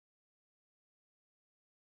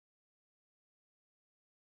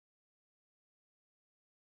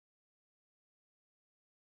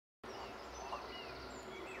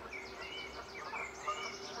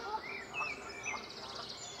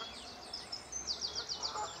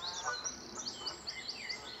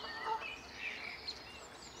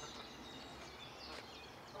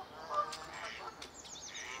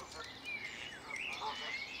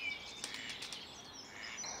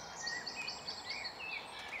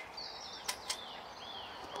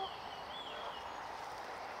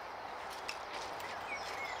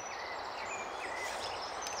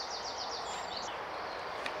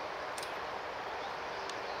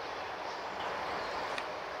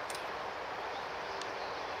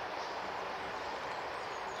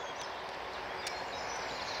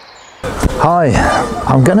Hi,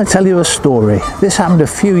 I'm going to tell you a story. This happened a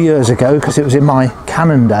few years ago because it was in my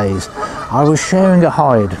Canon days. I was sharing a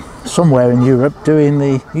hide somewhere in Europe doing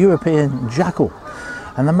the European jackal,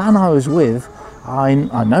 and the man I was with, I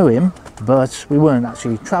know him, but we weren't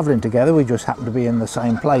actually travelling together, we just happened to be in the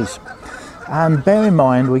same place. And bear in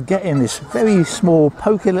mind, we get in this very small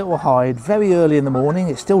poky little hide very early in the morning.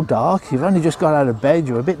 It's still dark, you've only just got out of bed,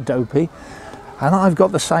 you're a bit dopey. And I've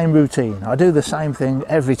got the same routine. I do the same thing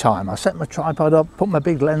every time. I set my tripod up, put my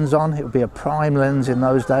big lens on. It would be a prime lens in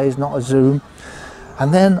those days, not a zoom.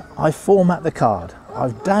 And then I format the card.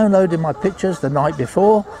 I've downloaded my pictures the night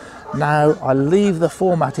before. Now I leave the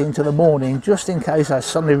formatting to the morning just in case I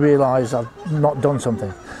suddenly realise I've not done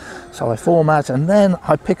something. So I format, and then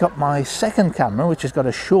I pick up my second camera, which has got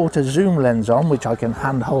a shorter zoom lens on, which I can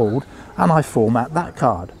hand hold, and I format that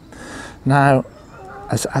card. Now,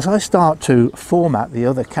 as I start to format the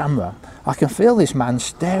other camera, I can feel this man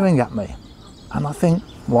staring at me. And I think,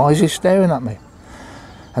 why is he staring at me?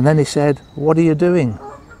 And then he said, "What are you doing?"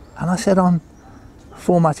 And I said, "I'm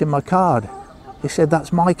formatting my card." He said,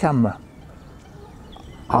 "That's my camera."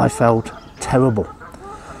 I felt terrible.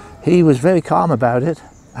 He was very calm about it,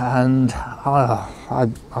 and I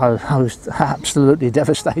was absolutely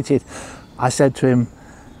devastated. I said to him,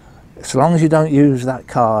 "As long as you don't use that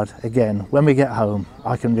card again, when we get home,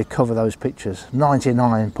 I can recover those pictures.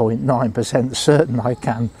 99.9% certain I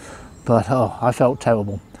can." But I felt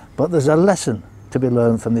terrible. But there's a lesson to be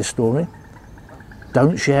learned from this story.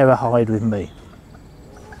 Don't share a hide with me.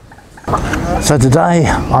 So today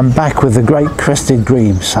I'm back with the Great-crested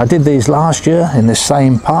grebes. I did these last year in this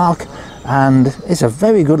same park, and it's a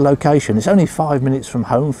very good location. It's only 5 minutes from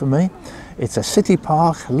home for me. It's a city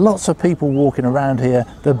park, lots of people walking around here.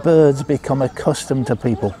 The birds become accustomed to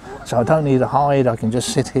people, so I don't need a hide, I can just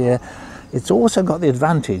sit here. It's also got the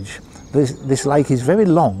advantage, this lake is very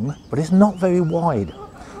long, but it's not very wide.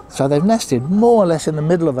 So they've nested more or less in the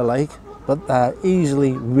middle of the lake, but they're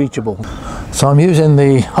easily reachable. So I'm using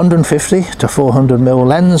the 150 to 400mm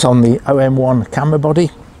lens on the OM1 camera body.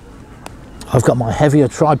 I've got my heavier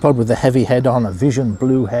tripod with the heavy head on, a Vision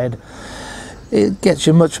Blue head. It gets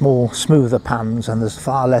you much more smoother pans, and there's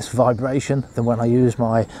far less vibration than when I use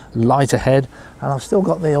my lighter head. And I've still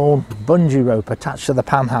got the old bungee rope attached to the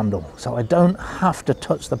pan handle, so I don't have to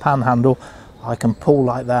touch the pan handle. I can pull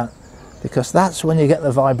like that, because that's when you get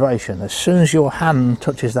the vibration. As soon as your hand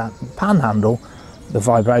touches that pan handle, the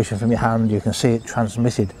vibration from your hand, you can see it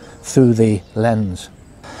transmitted through the lens.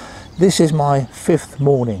 This is my 5th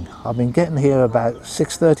morning. I've been getting here about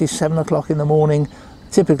 6:30, 7 o'clock in the morning.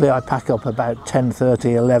 Typically I pack up about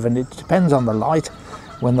 10:30, 11. It depends on the light.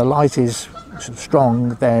 When the light is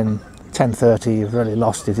strong, then 10:30 you've really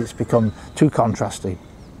lost it. It's become too contrasty.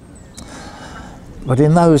 But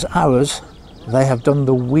in those hours, they have done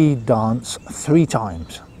the weed dance 3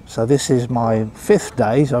 times. So this is my 5th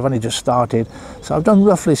day, so I've only just started. So I've done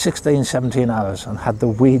roughly 16, 17 hours and had the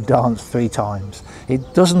weed dance 3 times.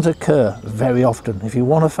 It doesn't occur very often. If you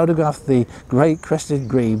want to photograph the great-crested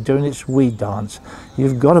grebe doing its weed dance,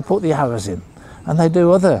 you've got to put the hours in. And they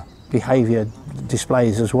do other behaviour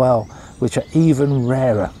displays as well, which are even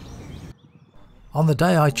rarer. On the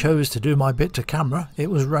day I chose to do my bit to camera,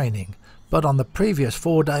 it was raining. But on the previous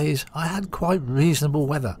 4 days, I had quite reasonable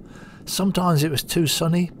weather. Sometimes it was too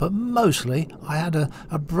sunny, but mostly I had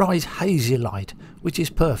a bright hazy light, which is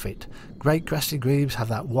perfect. Great-crested grebes have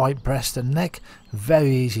that white breast and neck, very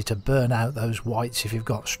easy to burn out those whites if you've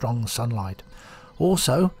got strong sunlight.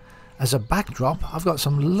 Also, as a backdrop, I've got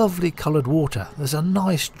some lovely coloured water. There's a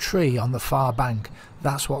nice tree on the far bank,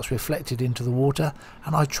 that's what's reflected into the water,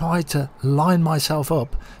 and I tried to line myself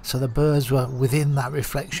up so the birds were within that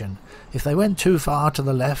reflection. If they went too far to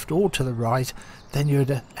the left or to the right, then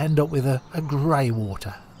you'd end up with a grey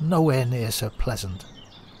water, nowhere near so pleasant.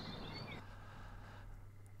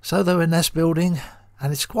 So they were nest building,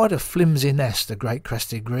 and it's quite a flimsy nest, the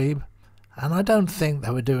great-crested grebe, and I don't think they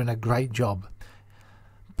were doing a great job.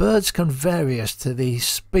 Birds can vary as to the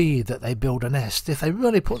speed that they build a nest. If they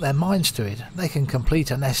really put their minds to it, they can complete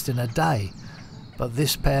a nest in a day. But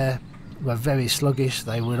this pair were very sluggish.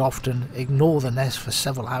 They would often ignore the nest for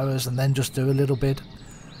several hours and then just do a little bit.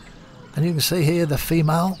 And you can see here the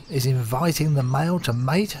female is inviting the male to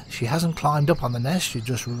mate. She hasn't climbed up on the nest, she's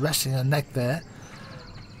just resting her neck there.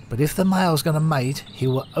 But if the male's going to mate, he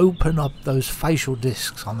will open up those facial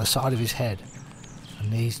discs on the side of his head.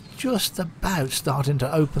 And he's just about starting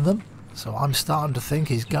to open them, so I'm starting to think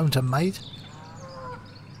he's going to mate.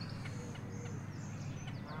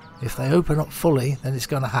 If they open up fully, then it's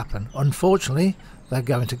going to happen. Unfortunately, they're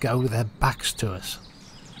going to go with their backs to us.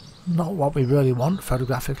 Not what we really want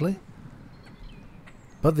photographically.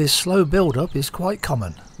 But this slow build-up is quite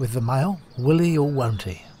common with the male. Will he or won't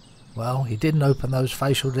he? Well, he didn't open those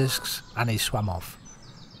facial discs and he swam off.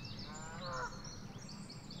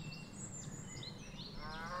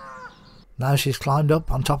 Now she's climbed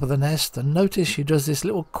up on top of the nest, and notice she does this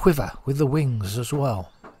little quiver with the wings as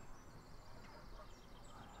well.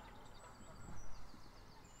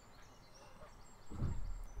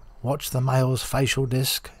 Watch the male's facial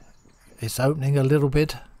disc. It's opening a little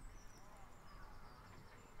bit.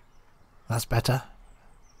 That's better.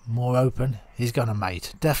 More open. He's going to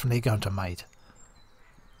mate. Definitely going to mate.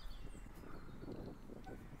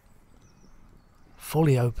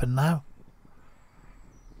 Fully open now.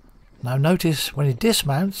 Now notice when he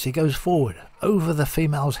dismounts, he goes forward over the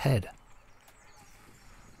female's head.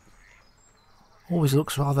 Always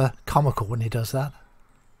looks rather comical when he does that.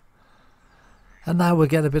 And now we'll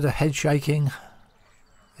get a bit of head shaking.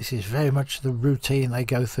 This is very much the routine they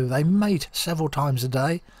go through. They mate several times a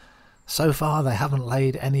day. So far they haven't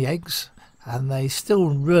laid any eggs, and they still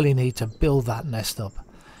really need to build that nest up.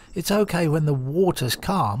 It's okay when the water's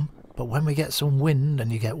calm, but when we get some wind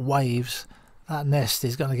and you get waves, that nest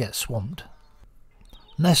is going to get swamped.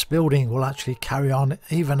 Nest building will actually carry on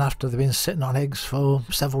even after they've been sitting on eggs for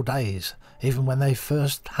several days. Even when they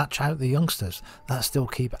first hatch out the youngsters, that still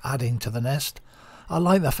keep adding to the nest. I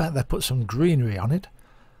like the fact they put some greenery on it.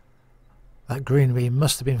 That greenery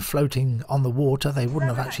must have been floating on the water. They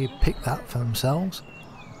wouldn't have actually picked that for themselves.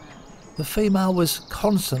 The female was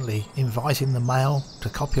constantly inviting the male to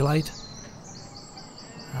copulate,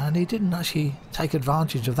 and he didn't actually take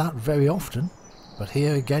advantage of that very often. But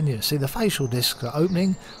here again you see the facial discs are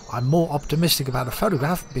opening. I'm more optimistic about a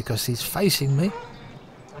photograph because he's facing me.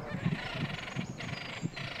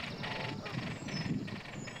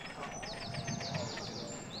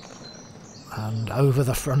 And over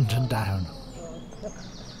the front and down.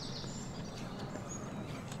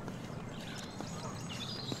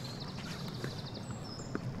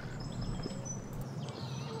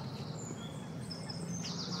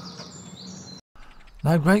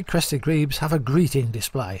 Now great-crested grebes have a greeting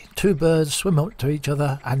display. Two birds swim up to each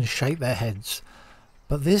other and shake their heads.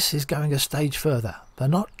 But this is going a stage further. They're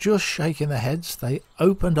not just shaking their heads, they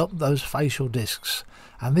opened up those facial discs.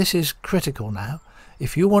 And this is critical now.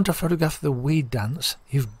 If you want to photograph the weed dance,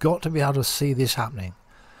 you've got to be able to see this happening.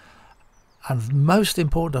 And most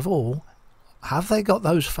important of all, have they got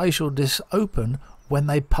those facial discs open when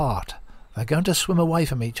they part? They're going to swim away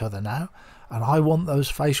from each other now, and I want those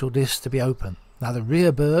facial discs to be open. Now the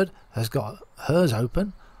rear bird has got hers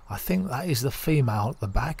open. I think that is the female at the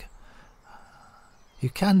back. You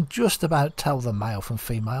can just about tell the male from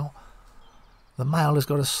female. The male has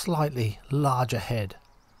got a slightly larger head,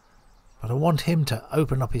 but I want him to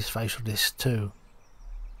open up his facial disc too.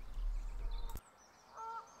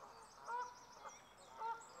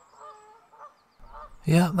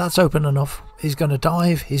 Yeah, that's open enough. He's going to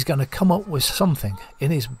dive. He's going to come up with something in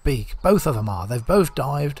his beak. Both of them are. They've both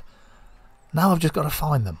dived. Now I've just got to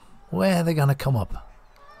find them. Where are they going to come up?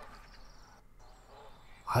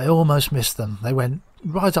 I almost missed them. They went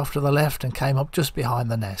right off to the left and came up just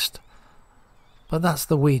behind the nest. But that's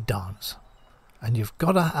the weed dance. And you've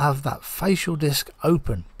got to have that facial disc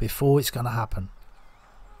open before it's going to happen.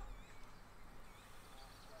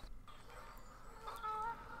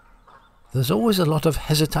 There's always a lot of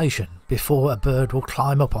hesitation before a bird will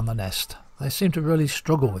climb up on the nest. They seem to really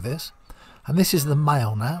struggle with this. And this is the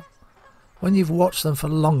male now. When you've watched them for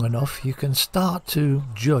long enough, you can start to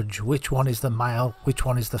judge which one is the male, which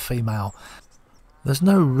one is the female. There's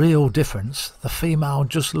no real difference. The female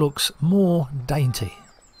just looks more dainty.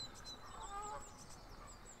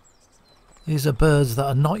 These are birds that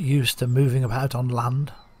are not used to moving about on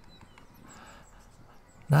land.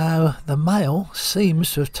 Now, the male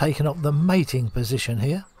seems to have taken up the mating position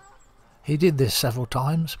here. He did this several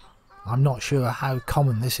times. I'm not sure how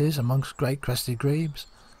common this is amongst great-crested grebes.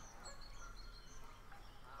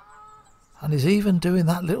 And he's even doing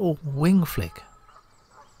that little wing flick.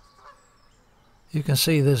 You can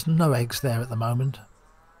see there's no eggs there at the moment.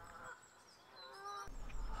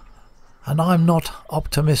 And I'm not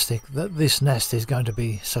optimistic that this nest is going to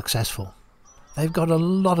be successful. They've got a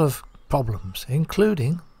lot of problems,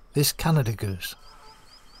 including this Canada goose.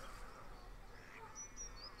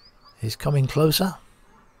 He's coming closer.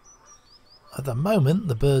 At the moment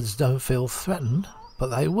the birds don't feel threatened, but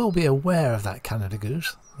they will be aware of that Canada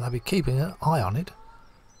goose. They'll be keeping an eye on it.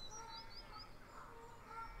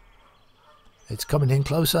 It's coming in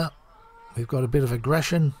closer. We've got a bit of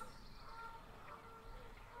aggression.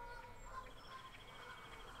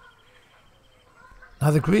 Now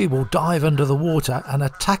the grebe will dive under the water and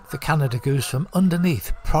attack the Canada goose from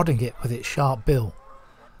underneath, prodding it with its sharp bill.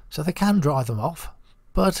 so they can drive them off,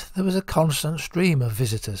 but there was a constant stream of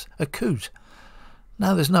visitors, a coot.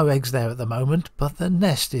 Now there's no eggs there at the moment, but the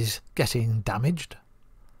nest is getting damaged.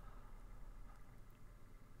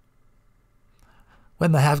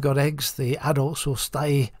 When they have got eggs, the adults will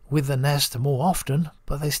stay with the nest more often,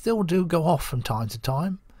 but they still do go off from time to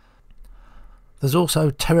time. There's also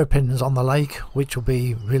terrapins on the lake, which will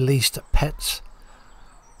be released pets.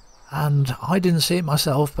 And I didn't see it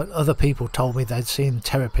myself, but other people told me they'd seen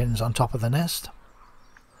terrapins on top of the nest.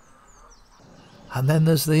 And then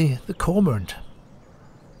there's the cormorant.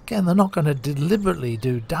 Again, they're not going to deliberately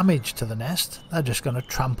do damage to the nest, they're just going to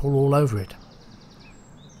trample all over it.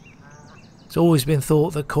 It's always been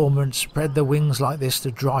thought that cormorants spread their wings like this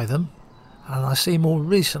to dry them, and I see more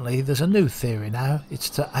recently there's a new theory now, it's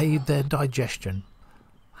to aid their digestion.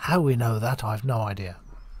 How we know that, I've no idea.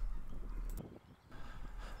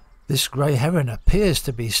 This grey heron appears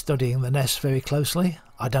to be studying the nest very closely.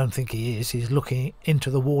 I don't think he is, he's looking into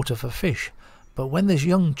the water for fish, but when there's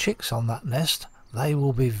young chicks on that nest, they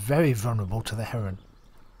will be very vulnerable to the heron.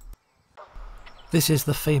 This is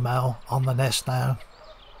the female on the nest now,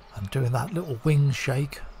 and doing that little wing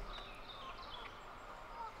shake.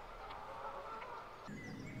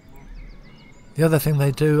 The other thing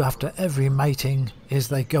they do after every mating is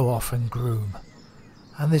they go off and groom,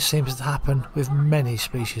 and this seems to happen with many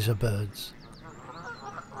species of birds.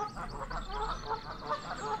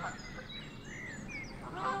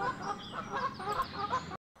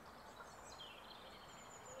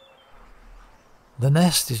 The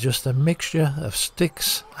nest is just a mixture of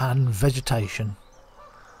sticks and vegetation.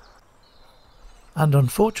 And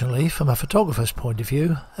unfortunately, from a photographer's point of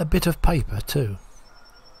view, a bit of paper too.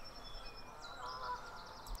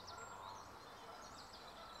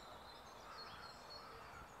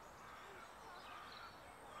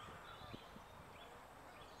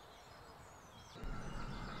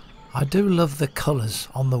 I do love the colours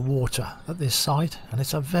on the water at this site, and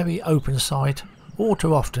it's a very open site. All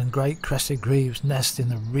too often great-crested grebes nest in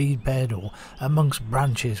the reed bed or amongst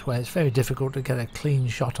branches where it's very difficult to get a clean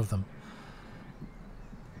shot of them.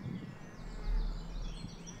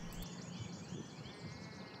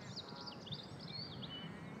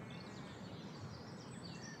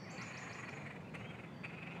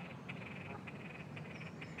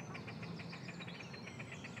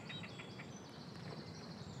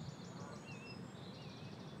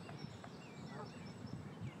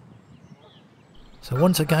 So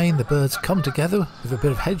once again the birds come together with a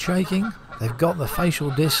bit of head shaking. They've got the facial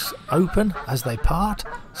discs open as they part,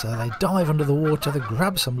 so they dive under the water, they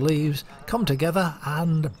grab some leaves, come together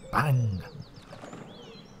and bang!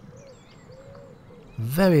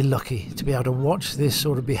 Very lucky to be able to watch this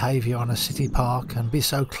sort of behaviour on a city park and be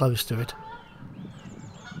so close to it.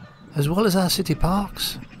 As well as our city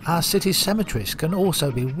parks, our city cemeteries can also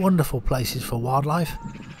be wonderful places for wildlife.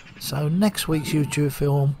 So next week's YouTube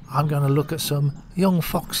film, I'm going to look at some young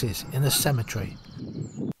foxes in a cemetery.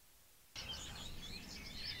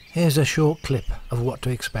 Here's a short clip of what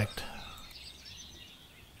to expect.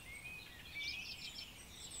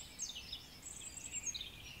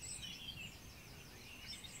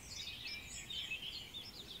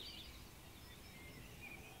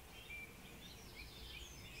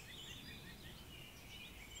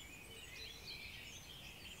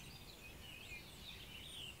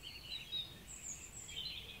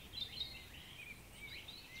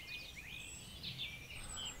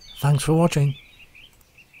 Thanks for watching.